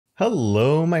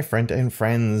Hello, my friend and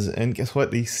friends, and guess what?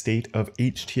 The State of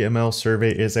HTML survey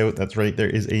is out. That's right, there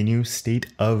is a new State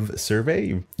of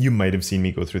survey. You might have seen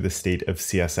me go through the State of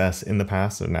CSS in the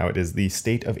past, so now it is the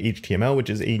State of HTML, which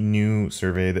is a new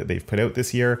survey that they've put out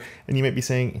this year. And you might be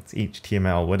saying, it's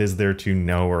HTML, what is there to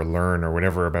know or learn or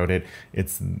whatever about it?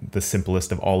 It's the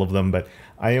simplest of all of them, but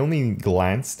I only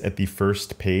glanced at the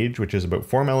first page, which is about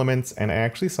form elements, and I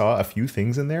actually saw a few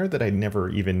things in there that I never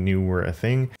even knew were a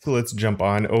thing. So let's jump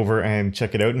on over and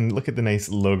check it out and look at the nice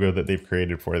logo that they've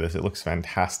created for this. It looks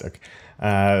fantastic,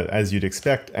 as you'd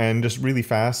expect. And just really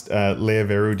fast, Leah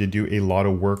Veru did do a lot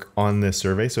of work on this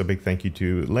survey, so a big thank you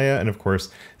to Leah, and of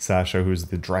course Sasha, who's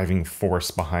the driving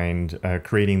force behind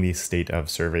creating these State of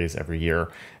surveys every year.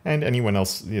 And anyone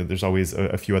else, you know, there's always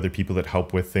a few other people that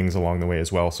help with things along the way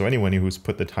as well. So anyone who's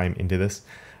put the time into this,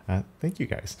 thank you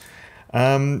guys.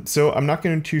 So I'm not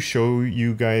going to show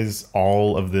you guys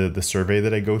all of the survey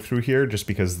that I go through here, just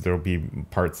because there'll be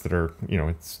parts that are, you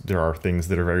know, there are things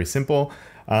that are very simple.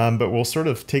 But we'll sort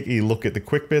of take a look at the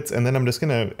quick bits, and then I'm just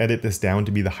going to edit this down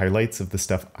to be the highlights of the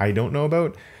stuff I don't know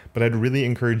about. But I'd really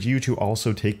encourage you to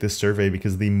also take this survey,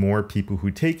 because the more people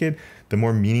who take it, the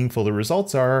more meaningful the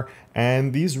results are.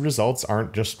 And these results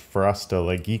aren't just for us to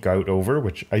like geek out over,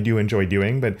 which I do enjoy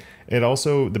doing, but it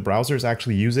also, the browsers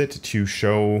actually use it to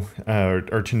show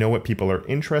or to know what people are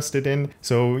interested in.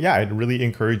 So yeah, I'd really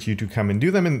encourage you to come and do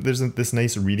them. And there's this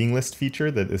nice reading list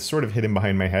feature that is sort of hidden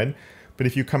behind my head. But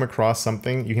if you come across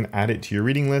something, you can add it to your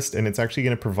reading list, and it's actually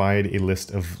going to provide a list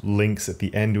of links at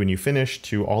the end when you finish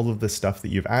to all of the stuff that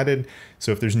you've added.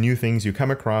 So if there's new things you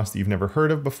come across that you've never heard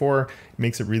of before, it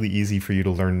makes it really easy for you to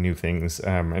learn new things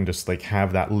and just like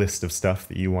have that list of stuff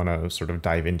that you want to sort of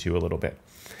dive into a little bit.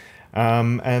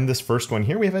 And this first one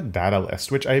here, we have a data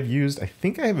list, which I've used. I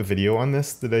think I have a video on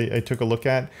this that I took a look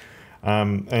at.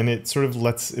 And it sort of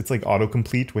it's like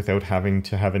autocomplete without having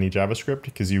to have any JavaScript,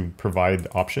 because you provide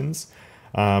options.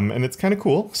 And it's kind of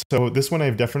cool. So this one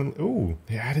I've definitely, ooh,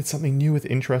 they added something new with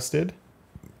interested,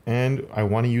 and I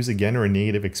want to use again, or a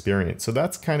negative experience. So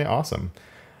that's kind of awesome.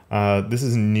 This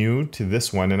is new to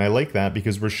this one, and I like that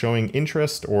because we're showing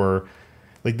interest, or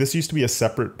like this used to be a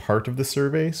separate part of the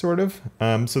survey, sort of.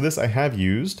 So this I have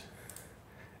used,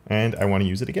 and I want to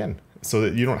use it again. So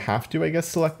that you don't have to, I guess,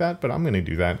 select that, but I'm going to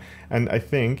do that. And I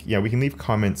think, yeah, we can leave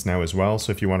comments now as well.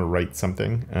 So if you want to write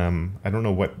something, I don't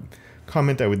know what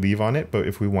comment I would leave on it, but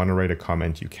if we want to write a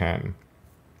comment, you can.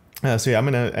 So yeah, I'm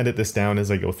going to edit this down as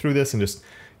I go through this and just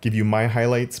give you my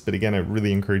highlights. But again, I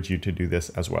really encourage you to do this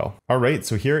as well. All right,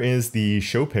 so here is the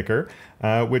show picker,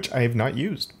 which I have not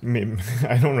used.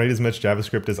 I don't write as much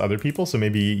JavaScript as other people, so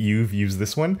maybe you've used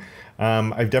this one.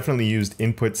 I've definitely used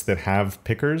inputs that have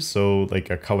pickers, so like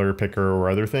a color picker or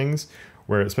other things,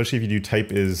 where especially if you do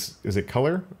type is it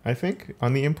color, I think,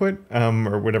 on the input,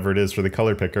 or whatever it is for the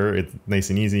color picker, it's nice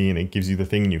and easy and it gives you the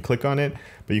thing and you click on it.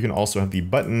 But you can also have the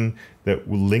button that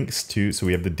links to, so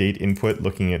we have the date input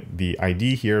looking at the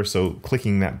ID here. So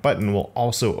clicking that button will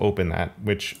also open that,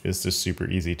 which is just super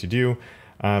easy to do.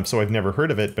 So I've never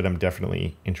heard of it, but I'm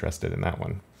definitely interested in that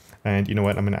one. And you know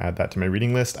what? I'm going to add that to my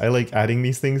reading list. I like adding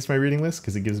these things to my reading list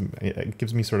because it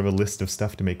gives me sort of a list of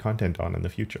stuff to make content on in the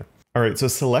future. All right, so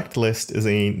select list is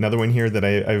another one here that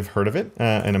I've heard of it,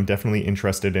 and I'm definitely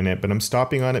interested in it, but I'm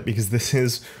stopping on it because this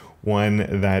is one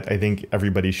that I think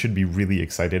everybody should be really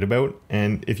excited about.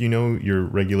 And if you know your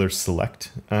regular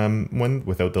select one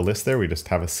without the list there, we just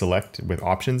have a select with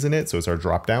options in it, so it's our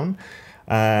drop down.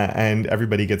 And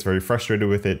everybody gets very frustrated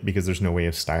with it because there's no way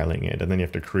of styling it, and then you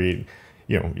have to create,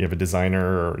 you know, you have a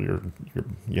designer, or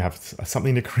you have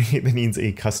something to create that needs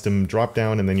a custom drop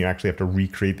down, and then you actually have to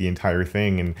recreate the entire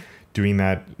thing, and doing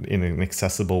that in an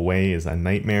accessible way is a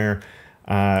nightmare.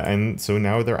 And so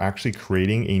now they're actually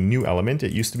creating a new element.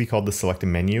 It used to be called the select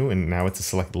menu, and now it's a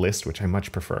select list, which I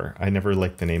much prefer. I never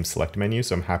liked the name select menu,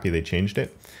 so I'm happy they changed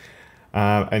it.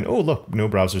 And oh, look, no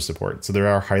browser support. So they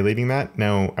are highlighting that.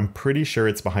 Now, I'm pretty sure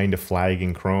it's behind a flag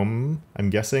in Chrome, I'm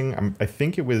guessing. I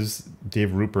think it was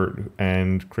Dave Rupert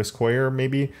and Chris Coyer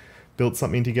maybe built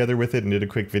something together with it and did a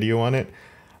quick video on it,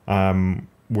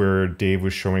 where Dave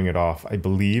was showing it off, I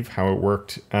believe, how it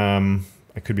worked.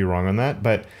 I could be wrong on that,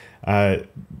 but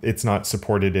it's not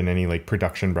supported in any like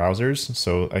production browsers.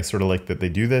 So I sort of like that they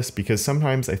do this, because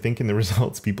sometimes I think in the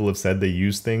results people have said they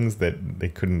use things that they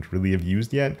couldn't really have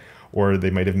used yet, or they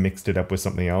might have mixed it up with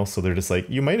something else. So they're just like,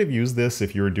 you might have used this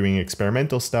if you were doing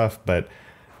experimental stuff, but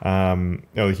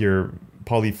oh, here,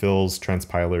 polyfills,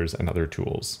 transpilers, and other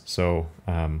tools. So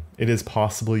it is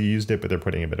possible you used it, but they're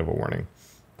putting a bit of a warning.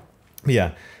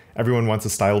 Yeah, everyone wants a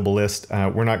stylable list.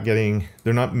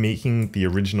 They're not making the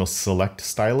original select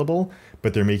stylable,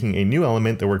 but they're making a new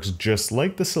element that works just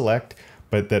like the select,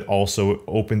 but that also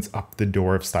opens up the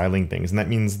door of styling things. And that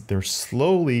means they're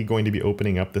slowly going to be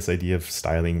opening up this idea of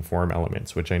styling form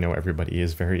elements, which I know everybody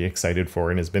is very excited for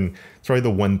and has been, it's probably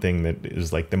the one thing that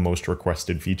is like the most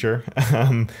requested feature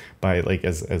by like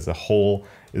as a whole,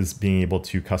 is being able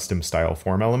to custom style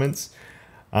form elements.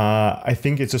 I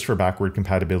think it's just for backward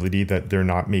compatibility that they're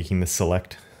not making the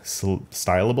select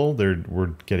stylable. We're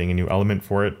getting a new element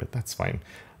for it, but that's fine.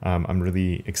 I'm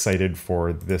really excited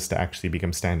for this to actually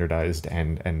become standardized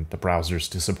and the browsers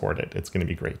to support it. It's going to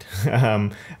be great.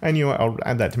 And you know, I'll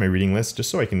add that to my reading list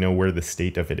just so I can know where the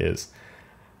state of it is.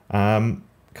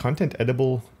 Content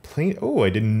editable plain. Oh, I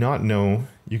did not know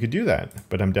you could do that,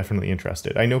 but I'm definitely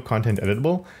interested. I know content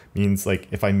editable means like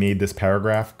if I made this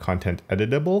paragraph content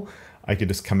editable, I could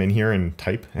just come in here and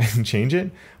type and change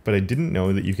it, but I didn't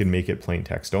know that you could make it plain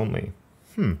text only.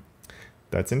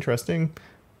 That's interesting.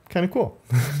 Kind of cool.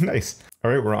 Nice.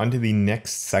 All right, we're on to the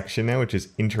next section now, which is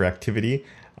interactivity.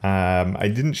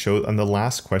 I didn't show on the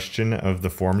last question of the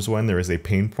forms one, there is a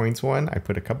pain points one. I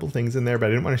put a couple things in there, but I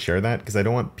didn't want to share that because I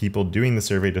don't want people doing the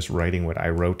survey just writing what I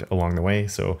wrote along the way.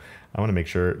 So I want to make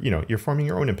sure, you know, you're forming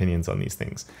your own opinions on these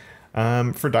things.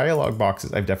 For dialog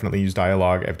boxes, I've definitely used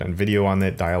dialog. I've done video on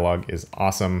it. Dialog is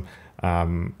awesome.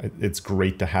 It's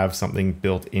great to have something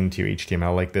built into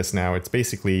HTML like this now. It's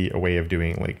basically a way of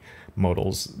doing like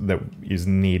modals that is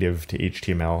native to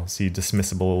HTML. See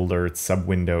dismissible alerts, sub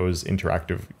windows,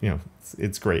 interactive, you know,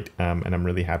 it's great. And I'm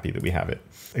really happy that we have it.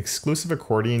 Exclusive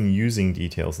accordion using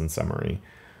details and summary,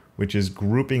 which is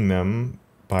grouping them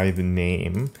by the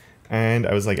name. And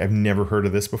I was like, I've never heard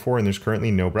of this before, and there's currently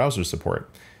no browser support.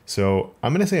 So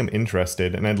I'm going to say I'm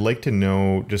interested, and I'd like to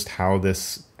know just how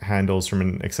this handles from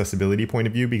an accessibility point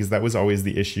of view, because that was always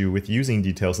the issue with using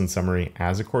details and summary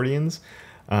as accordions.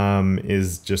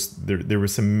 Is just there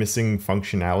was some missing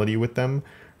functionality with them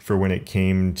for when it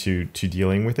came to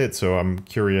dealing with it. So I'm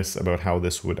curious about how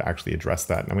this would actually address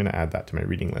that. And I'm going to add that to my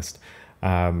reading list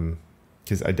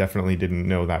because I definitely didn't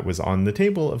know that was on the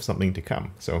table of something to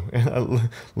come. So a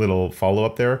little follow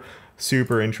up there.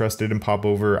 Super interested in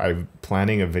Popover. I'm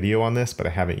planning a video on this, but I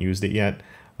haven't used it yet.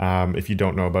 If you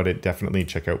don't know about it, definitely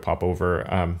check out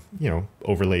Popover. You know,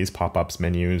 overlays, pop-ups,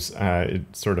 menus.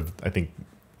 It sort of, I think,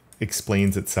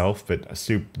 explains itself, but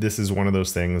this is one of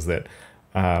those things that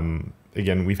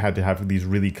again, we've had to have these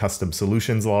really custom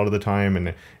solutions a lot of the time, and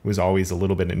it was always a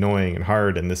little bit annoying and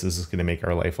hard, and this is just going to make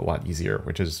our life a lot easier,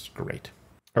 which is great.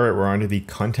 All right, we're on to the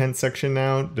content section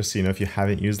now. Just so you know, if you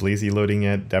haven't used lazy loading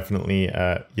yet, definitely,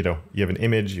 you know, you have an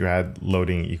image, you add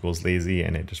loading equals lazy,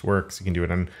 and it just works. You can do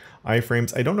it on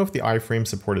iframes. I don't know if the iframe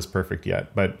support is perfect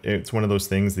yet, but it's one of those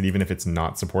things that even if it's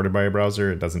not supported by a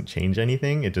browser, it doesn't change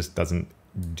anything. It just doesn't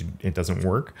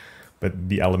work, but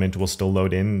the element will still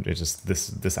load in. It's just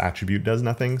this attribute does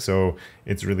nothing. So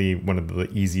it's really one of the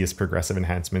easiest progressive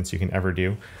enhancements you can ever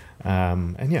do.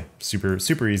 And yeah,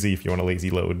 super easy if you want to lazy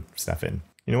load stuff in.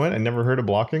 You know what? I never heard of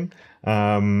blocking.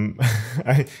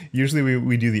 Usually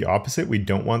we do the opposite. We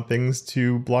don't want things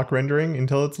to block rendering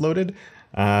until it's loaded.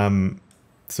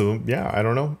 So yeah, I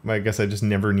don't know. I guess I just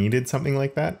never needed something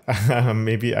like that.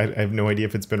 Maybe I have no idea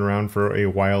if it's been around for a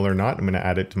while or not. I'm going to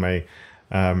add it to my,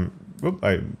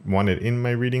 I want it in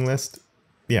my reading list.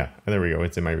 Yeah, there we go.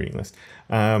 It's in my reading list.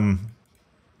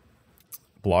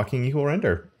 Blocking equal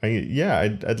render.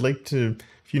 I'd like to,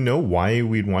 if you know why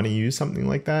we'd want to use something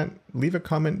like that, leave a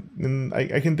comment. And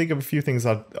I can think of a few things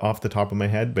off the top of my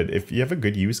head, but if you have a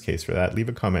good use case for that, leave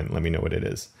a comment and let me know what it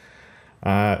is.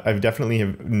 I've definitely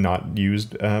have not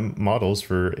used models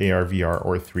for AR, VR,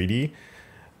 or 3D.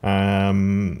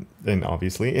 And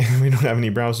obviously we don't have any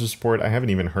browser support. I haven't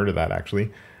even heard of that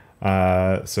actually.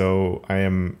 So I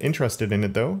am interested in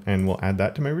it though, and we'll add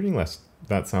that to my reading list.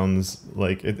 That sounds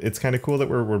like it's kind of cool that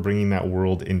we're bringing that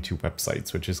world into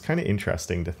websites, which is kind of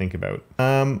interesting to think about.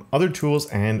 Other tools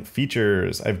and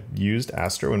features. I've used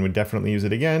Astro and would definitely use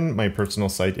it again. My personal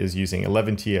site is using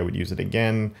 11T. I would use it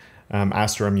again.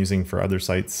 Astro I'm using for other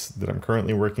sites that I'm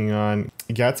currently working on.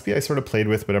 Gatsby I sort of played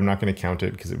with, but I'm not going to count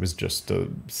it because it was just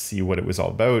to see what it was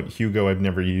all about. Hugo I've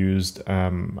never used.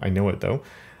 I know it though.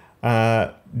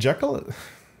 Jekyll.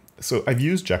 So I've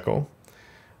used Jekyll.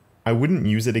 I wouldn't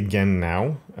use it again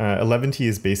now. 11T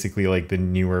is basically like the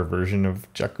newer version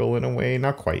of Jekyll in a way.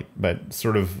 Not quite, but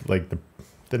sort of like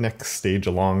the next stage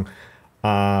along.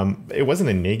 It wasn't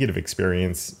a negative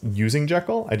experience using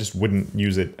Jekyll. I just wouldn't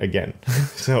use it again.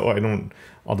 So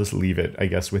I'll just leave it, I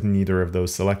guess, with neither of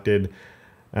those selected.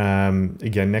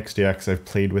 Again, Next.js, I've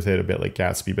played with it a bit like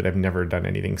Gatsby, but I've never done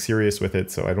anything serious with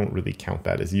it. So I don't really count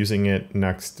that as using it.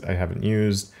 Next, I haven't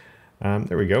used.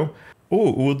 There we go.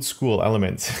 Oh, old school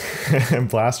elements.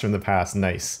 Blast from the past.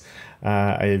 Nice.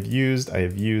 I have used.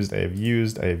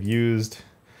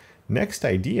 Next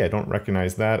ID, I don't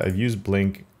recognize that. I've used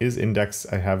Blink. Is Index,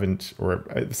 I haven't, or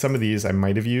some of these I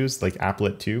might have used, like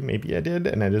Applet 2, maybe I did,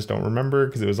 and I just don't remember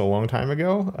because it was a long time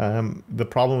ago. The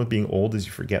problem with being old is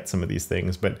you forget some of these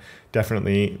things, but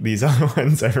definitely these other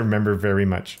ones I remember very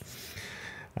much.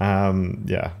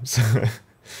 Yeah, so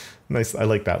nice. I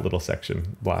like that little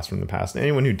section, Blast from the Past.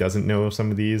 Anyone who doesn't know some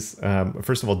of these,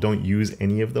 first of all, don't use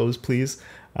any of those, please.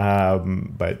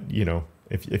 But, you know,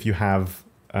 if you have...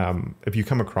 if you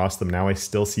come across them now, I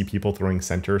still see people throwing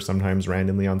center sometimes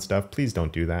randomly on stuff. Please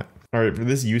don't do that. All right, for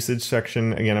this usage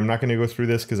section, again, I'm not going to go through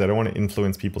this because I don't want to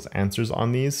influence people's answers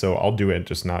on these. So I'll do it,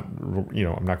 just not, you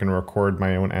know, I'm not going to record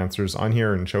my own answers on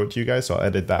here and show it to you guys. So I'll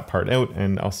edit that part out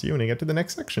and I'll see you when I get to the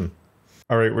next section.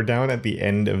 All right, we're down at the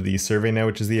end of the survey now,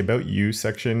 which is the About You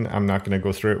section. I'm not going to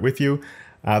go through it with you,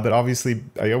 but obviously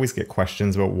I always get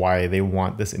questions about why they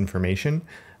want this information.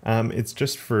 It's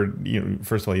just for, you know,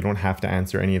 first of all, you don't have to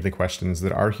answer any of the questions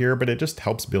that are here, but it just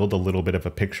helps build a little bit of a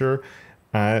picture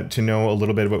to know a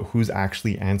little bit about who's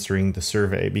actually answering the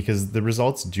survey, because the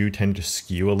results do tend to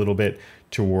skew a little bit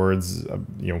towards,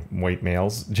 you know, white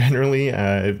males generally.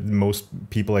 Most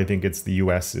people, I think it's the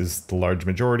US is the large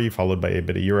majority, followed by a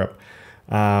bit of Europe.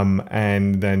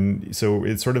 And then, so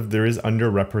it's sort of, there is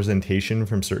underrepresentation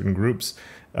from certain groups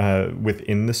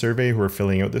within the survey who are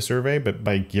filling out the survey, but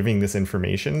by giving this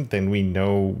information, then we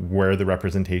know where the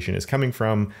representation is coming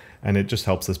from, and it just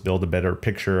helps us build a better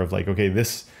picture of like, okay,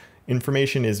 this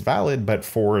information is valid, but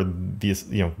for these,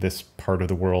 you know, this part of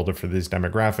the world or for these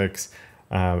demographics.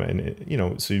 And it, you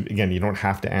know, so again, you don't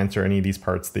have to answer any of these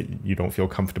parts that you don't feel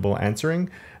comfortable answering,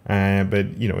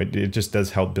 but you know, it just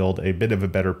does help build a bit of a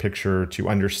better picture to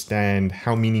understand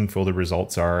how meaningful the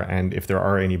results are, and if there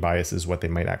are any biases, what they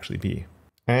might actually be.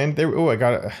 And there, oh, I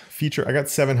got a feature. I got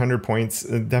 700 points.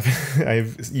 Definitely,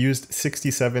 I've used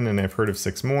 67, and I've heard of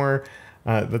 6 more.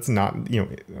 That's not, you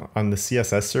know, on the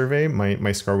CSS survey,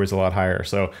 my score was a lot higher.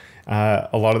 So a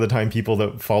lot of the time, people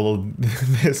that follow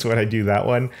this, when I do that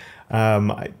one,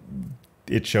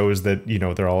 it shows that, you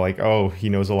know, they're all like, oh, he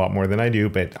knows a lot more than I do,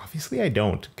 but obviously I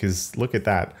don't, because look at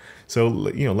that. So,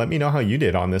 you know, let me know how you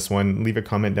did on this one. Leave a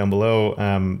comment down below.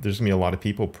 There's gonna be a lot of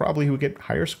people probably who get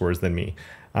higher scores than me.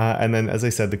 And then, as I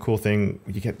said, the cool thing,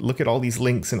 you get, look at all these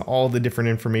links and all the different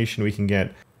information we can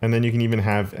get. And then you can even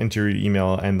have enter your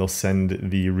email and they'll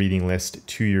send the reading list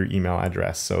to your email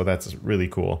address. So that's really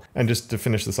cool. And just to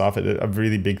finish this off, a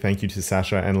really big thank you to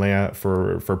Sasha and Leah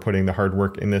for putting the hard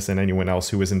work in this, and anyone else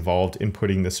who was involved in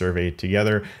putting the survey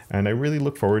together. And I really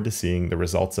look forward to seeing the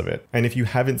results of it. And if you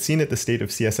haven't seen it, the State of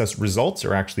CSS results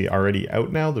are actually already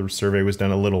out now. The survey was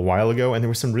done a little while ago, and there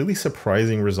were some really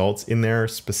surprising results in there,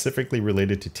 specifically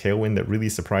related to Tailwind, that really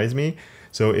surprised me.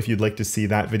 So if you'd like to see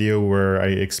that video where I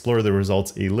explore the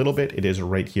results a little bit, it is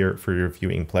right here for your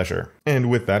viewing pleasure. And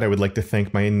with that, I would like to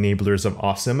thank my enablers of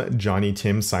awesome, Johnny,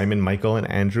 Tim, Simon, Michael, and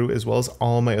Andrew, as well as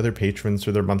all my other patrons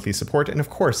for their monthly support. And of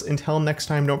course, until next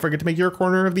time, don't forget to make your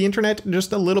corner of the internet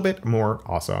just a little bit more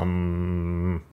awesome.